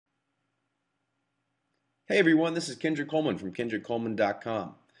Hey everyone, this is Kendrick Coleman from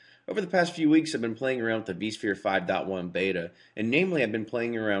KendrickColeman.com. Over the past few weeks, I've been playing around with the vSphere 5.1 beta, and namely, I've been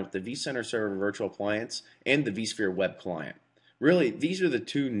playing around with the vCenter Server Virtual Appliance and the vSphere Web Client. Really, these are the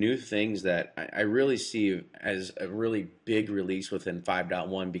two new things that I really see as a really big release within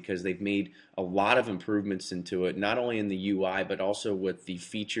 5.1 because they've made a lot of improvements into it, not only in the UI, but also with the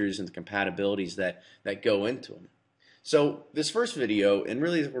features and the compatibilities that go into them. So this first video, and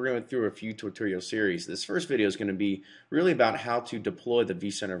really we're going through a few tutorial series, this first video is going to be really about how to deploy the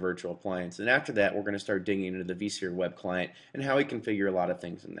vCenter Virtual Appliance. And after that, we're going to start digging into the vSphere Web Client and how we configure a lot of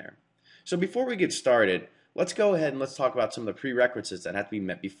things in there. So before we get started, let's go ahead and let's talk about some of the prerequisites that have to be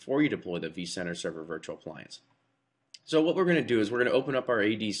met before you deploy the vCenter Server Virtual Appliance. So what we're going to do is we're going to open up our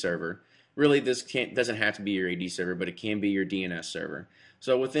AD server. Really, this doesn't have to be your AD server, but it can be your DNS server.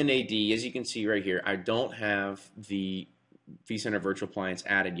 So within AD, as you can see right here, I don't have the vCenter Virtual Appliance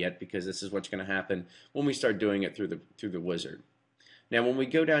added yet because this is what's going to happen when we start doing it through the wizard. Now, when we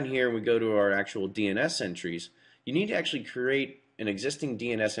go down here and we go to our actual DNS entries, you need to actually create an existing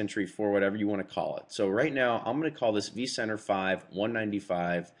DNS entry for whatever you want to call it. So right now, I'm going to call this vCenter 5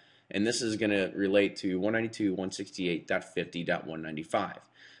 195, and this is going to relate to 192.168.50.195.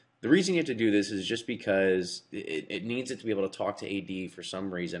 The reason you have to do this is just because it needs it to be able to talk to AD for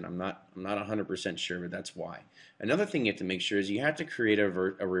some reason. I'm not 100% sure, but that's why. Another thing you have to make sure is you have to create a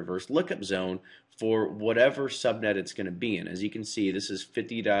reverse lookup zone for whatever subnet it's going to be in. As you can see, this is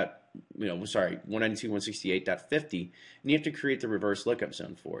 192.168.50, and you have to create the reverse lookup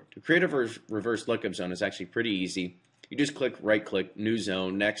zone for it. To create a reverse lookup zone is actually pretty easy. You just right click, new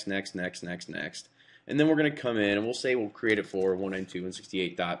zone, next, next, next, next, next. And then we're going to come in and we'll say we'll create it for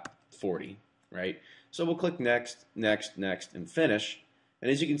 192.168.40, right? So we'll click next, next, next, and finish. And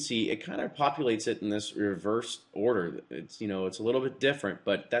as you can see, it kind of populates it in this reverse order. It's it's a little bit different,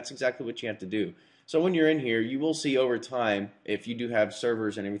 but that's exactly what you have to do. So when you're in here, you will see over time if you do have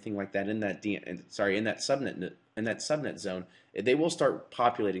servers and everything like that in that subnet zone, they will start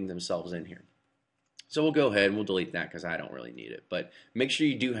populating themselves in here. So we'll go ahead and we'll delete that because I don't really need it. But make sure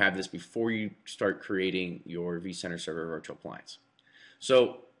you do have this before you start creating your vCenter Server Virtual Appliance.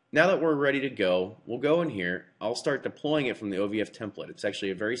 So now that we're ready to go, we'll go in here. I'll start deploying it from the OVF template. It's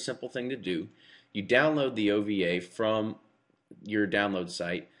actually a very simple thing to do. You download the OVA from your download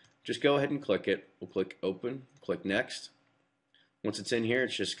site. Just go ahead and click it. We'll click Open, click Next. Once it's in here,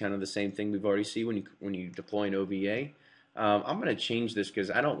 it's just kind of the same thing we've already seen when you deploy an OVA. I'm going to change this because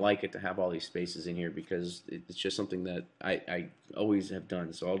I don't like it to have all these spaces in here because it's just something that I always have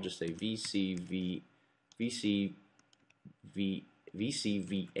done. So I'll just say VCVA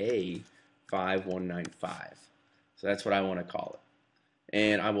 5195. So that's what I want to call it.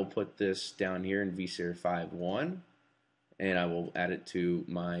 And I will put this down here in vSphere 5.1, and I will add it to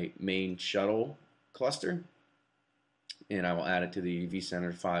my main shuttle cluster, and I will add it to the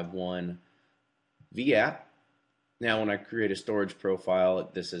vCenter 5.1 vApp. Now when I create a storage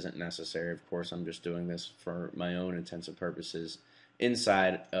profile, this isn't necessary. Of course, I'm just doing this for my own intensive purposes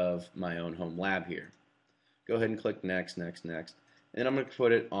inside of my own home lab here. Go ahead and click Next, Next, Next. And I'm going to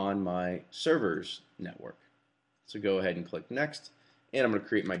put it on my server's network. So go ahead and click Next. And I'm going to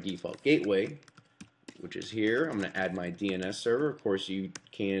create my default gateway, which is here. I'm going to add my DNS server. Of course, you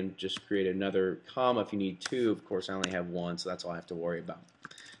can just create another comma if you need two. Of course, I only have one, so that's all I have to worry about.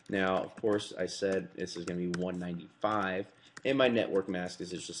 Now, of course, I said this is going to be 195, and my network mask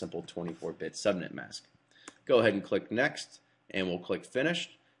is just a simple 24-bit subnet mask. Go ahead and click Next, and we'll click Finish,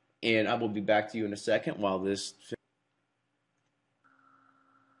 and I will be back to you in a second while this.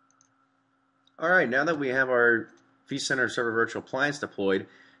 All right, now that we have our vCenter Server Virtual Appliance deployed,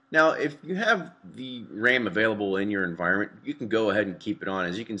 now if you have the RAM available in your environment, you can go ahead and keep it on.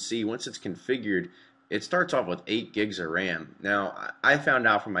 As you can see, once it's configured, it starts off with 8 gigs of RAM. Now, I found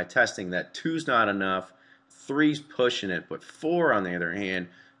out from my testing that 2's not enough, 3's pushing it, but 4, on the other hand,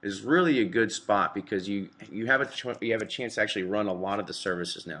 is really a good spot because you have a chance to actually run a lot of the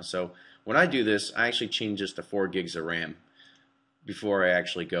services now. So when I do this, I actually change this to 4 gigs of RAM before I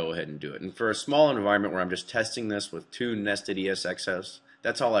actually go ahead and do it. And for a small environment where I'm just testing this with 2 nested ESXs,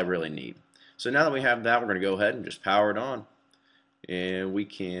 that's all I really need. So now that we have that, we're going to go ahead and just power it on. And we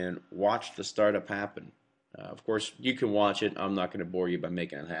can watch the startup happen. Of course, you can watch it. I'm not going to bore you by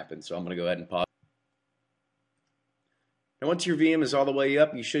making it happen, so I'm going to go ahead and pause. Now, once your VM is all the way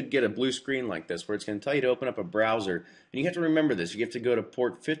up, you should get a blue screen like this where it's going to tell you to open up a browser. And you have to remember this. You have to go to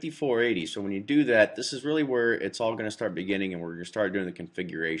port 5480. So when you do that, this is really where it's all going to start beginning and we're going to start doing the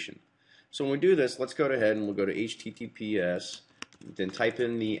configuration. So when we do this, let's go ahead and we'll go to HTTPS. Then type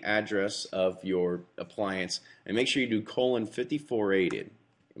in the address of your appliance and make sure you do :5480,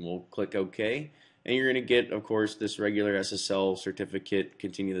 and we'll click OK. And you're going to get, of course, this regular SSL certificate,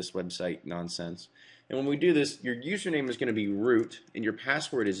 continue this website nonsense. And when we do this, your username is going to be root, and your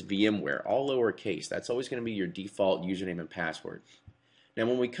password is VMware, all lowercase. That's always going to be your default username and password. Now,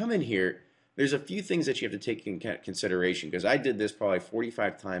 when we come in here, there's a few things that you have to take in consideration, because I did this probably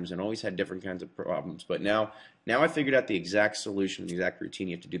 45 times and always had different kinds of problems. But now I figured out the exact solution, the exact routine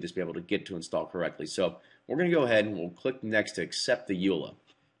you have to do this to be able to get to install correctly. So we're going to go ahead and we'll click next to accept the EULA.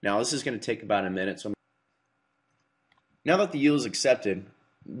 Now this is going to take about a minute. So now that the EULA is accepted,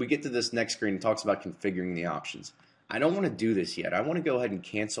 we get to this next screen and talks about configuring the options. I don't want to do this yet. I want to go ahead and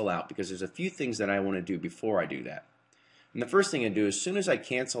cancel out because there's a few things that I want to do before I do that. And the first thing I do, as soon as I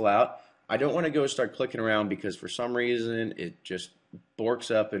cancel out, I don't want to go start clicking around because for some reason it just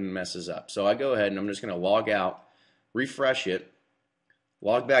borks up and messes up. So I go ahead and I'm just going to log out, refresh it,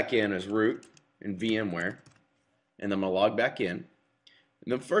 log back in as root in VMware, and I'm going to log back in.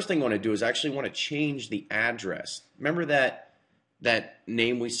 And the first thing I want to do is actually want to change the address. Remember that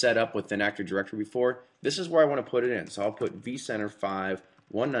name we set up with an Active Directory before? This is where I want to put it in. So I'll put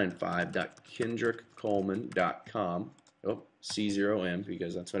vCenter5195.kendrickcoleman.com. Oh, C0M,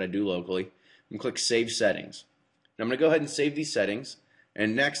 because that's what I do locally. And click Save Settings. Now I'm going to go ahead and save these settings.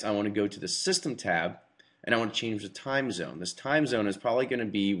 And next I want to go to the System tab, and I want to change the time zone. This time zone is probably going to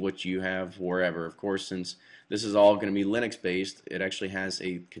be what you have wherever. Of course, since this is all going to be Linux based, it actually has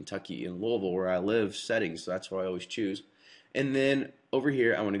a Kentucky and Louisville where I live settings, so that's what I always choose. And then over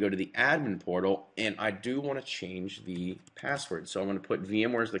here I want to go to the admin portal, and I do want to change the password. So I'm going to put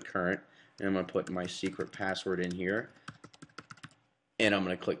VMware as the current, and I'm going to put my secret password in here. And I'm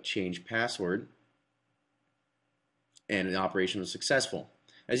going to click Change Password, and the operation was successful.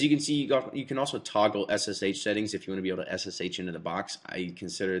 As you can see, you can also toggle SSH settings if you want to be able to SSH into the box. I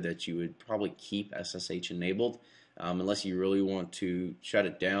consider that you would probably keep SSH enabled unless you really want to shut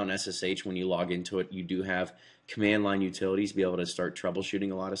it down. SSH, when you log into it, you do have command line utilities to be able to start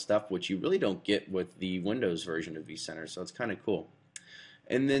troubleshooting a lot of stuff, which you really don't get with the Windows version of vCenter, so it's kind of cool.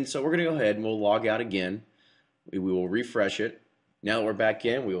 And then, so we're going to go ahead and we'll log out again. We will refresh it. Now that we're back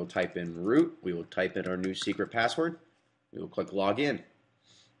in, we will type in root, we will type in our new secret password, we will click login.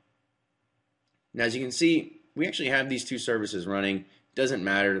 Now as you can see, we actually have these two services running. Doesn't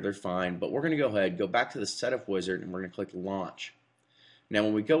matter, they're fine, but we're going to go ahead, go back to the setup wizard, and we're going to click launch. Now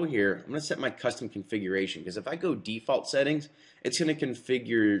when we go here, I'm going to set my custom configuration, because if I go default settings, it's going to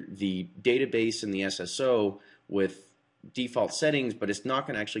configure the database and the SSO with default settings, but it's not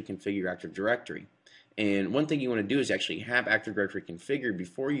going to actually configure Active Directory. And one thing you want to do is actually have Active Directory configured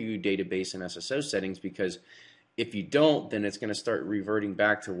before you do database and SSO settings, because if you don't, then it's going to start reverting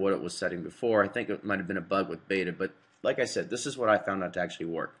back to what it was setting before. I think it might have been a bug with beta, but like I said, this is what I found out to actually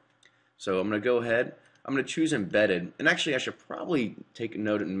work. So I'm going to go ahead, I'm going to choose embedded, and actually I should probably take a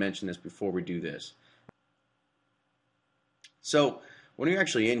note and mention this before we do this. So when you're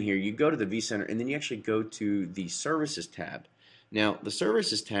actually in here, you go to the vCenter and then you actually go to the Services tab. Now, the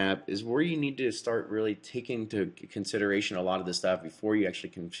Services tab is where you need to start really taking into consideration a lot of the stuff before you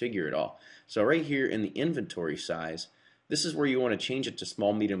actually configure it all. So right here in the inventory size, this is where you want to change it to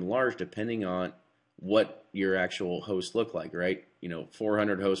small, medium, large, depending on what your actual hosts look like, right? You know,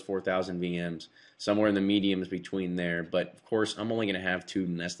 400 hosts, 4,000 VMs, somewhere in the mediums between there. But of course, I'm only going to have 2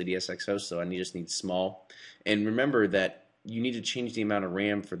 nested ESX hosts, so I just need small. And remember that you need to change the amount of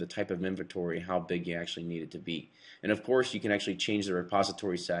RAM for the type of inventory, how big you actually need it to be. And of course, you can actually change the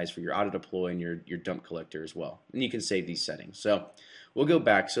repository size for your auto deploy and your dump collector as well. And you can save these settings. So we'll go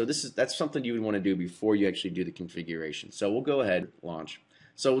back. So that's something you would want to do before you actually do the configuration. So we'll go ahead, launch.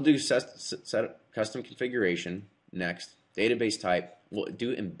 So we'll do set custom configuration, next, database type. We'll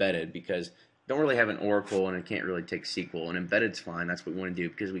do embedded because don't really have an Oracle and it can't really take SQL, and embedded's fine. That's what we want to do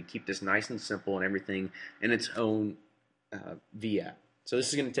because we keep this nice and simple and everything in its own vApp. So this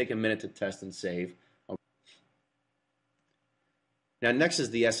is going to take a minute to test and save. Now next is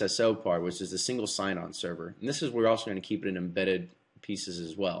the SSO part, which is the single sign-on server. And this is where we're also going to keep it in embedded pieces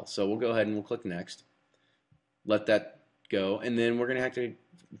as well. So we'll go ahead and we'll click next. Let that go. And then we're going to have to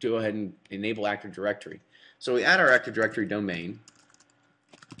go ahead and enable Active Directory. So we add our Active Directory domain.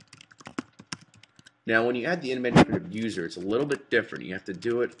 Now when you add the administrative user, it's a little bit different. You have to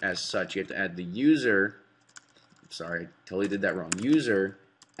do it as such. You have to add the user, sorry, I totally did that wrong, user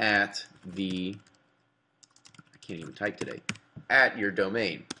at the, I can't even type today, at your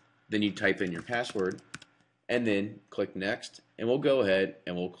domain. Then you type in your password and then click next, and we'll go ahead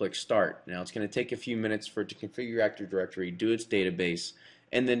and we'll click start. Now it's going to take a few minutes for it to configure Active Directory, do its database,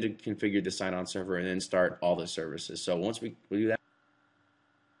 and then to configure the sign-on server and then start all the services. So once we do that,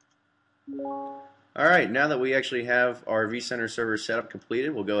 alright, now that we actually have our vCenter server setup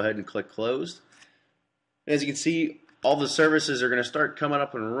completed, we'll go ahead and click close. As you can see, all the services are going to start coming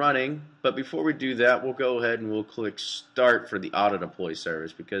up and running, but before we do that, we'll go ahead and we'll click Start for the auto deploy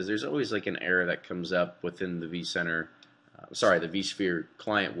service, because there's always like an error that comes up within the vCenter, the vSphere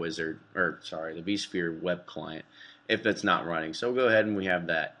client wizard, or sorry, the vSphere web client, if it's not running. So we'll go ahead and we have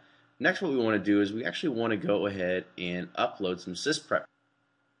that. Next, what we want to do is we actually want to go ahead and upload some sysprep.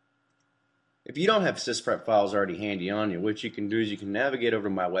 If you don't have sysprep files already handy on you, what you can do is you can navigate over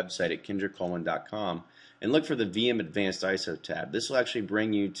to my website at KendrickColeman.com and look for the VM Advanced ISO tab. This will actually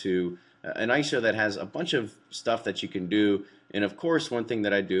bring you to an ISO that has a bunch of stuff that you can do. And of course, one thing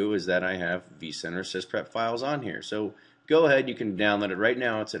that I do is that I have vCenter sysprep files on here. So go ahead, you can download it right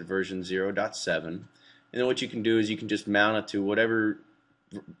now. It's at version 0.7. And then what you can do is you can just mount it to whatever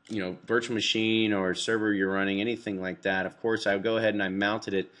virtual machine or server you're running, anything like that. Of course, I go ahead and I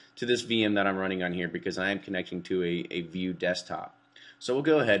mounted it to this VM that I'm running on here because I am connecting to a View desktop. So we'll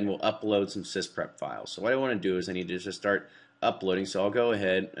go ahead and we'll upload some sysprep files. So what I want to do is I need to just start uploading. So I'll go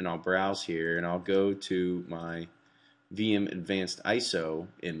ahead and I'll browse here and I'll go to my VM Advanced ISO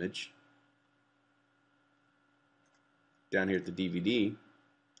image down here at the DVD.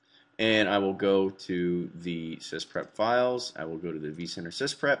 And I will go to the sysprep files. I will go to the vCenter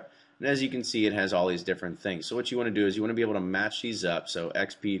sysprep. And as you can see, it has all these different things. So what you want to do is you want to be able to match these up. So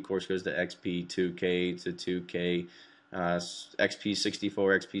XP, of course, goes to XP, 2K to 2K, XP64,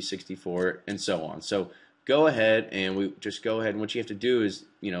 XP64, and so on. So go ahead and we just go ahead. And what you have to do is,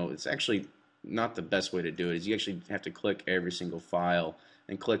 it's actually not the best way to do it. Is you actually have to click every single file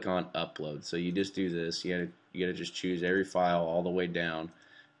and click on Upload. So you just do this. You gotta just choose every file all the way down,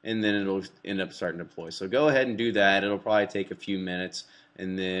 and then it'll end up starting to deploy. So go ahead and do that. It'll probably take a few minutes,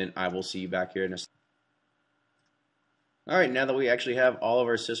 and then I will see you back here in a second. Alright, now that we actually have all of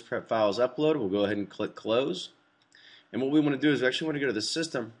our sysprep files uploaded, we'll go ahead and click Close. And what we want to do is we actually want to go to the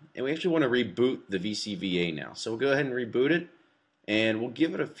system, and we actually want to reboot the VCVA now. So we'll go ahead and reboot it, and we'll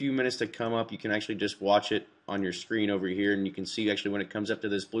give it a few minutes to come up. You can actually just watch it on your screen over here, and you can see actually when it comes up to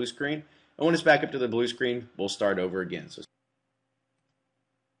this blue screen. And when it's back up to the blue screen, we'll start over again. So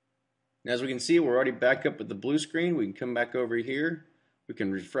now, as we can see, we're already back up with the blue screen. We can come back over here. We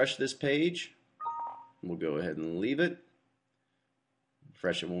can refresh this page. We'll go ahead and leave it.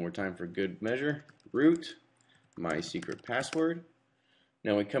 Refresh it one more time for good measure. Root, my secret password.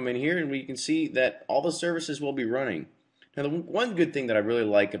 Now we come in here and we can see that all the services will be running. Now, the one good thing that I really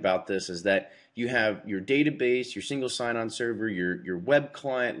like about this is that you have your database, your single sign-on server, your web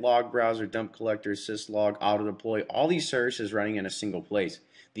client, log browser, dump collector, syslog, auto deploy, all these services running in a single place.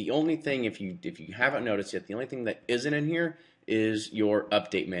 The only thing, if you haven't noticed yet, the only thing that isn't in here is your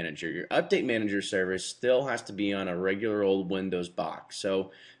update manager. Your update manager service still has to be on a regular old Windows box.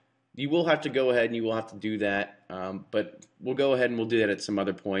 So you will have to go ahead and you will have to do that, but we'll go ahead and we'll do that at some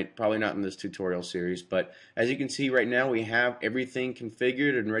other point, probably not in this tutorial series. But as you can see right now, we have everything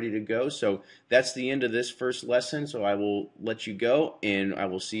configured and ready to go. So that's the end of this first lesson. So I will let you go, and I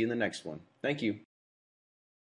will see you in the next one. Thank you.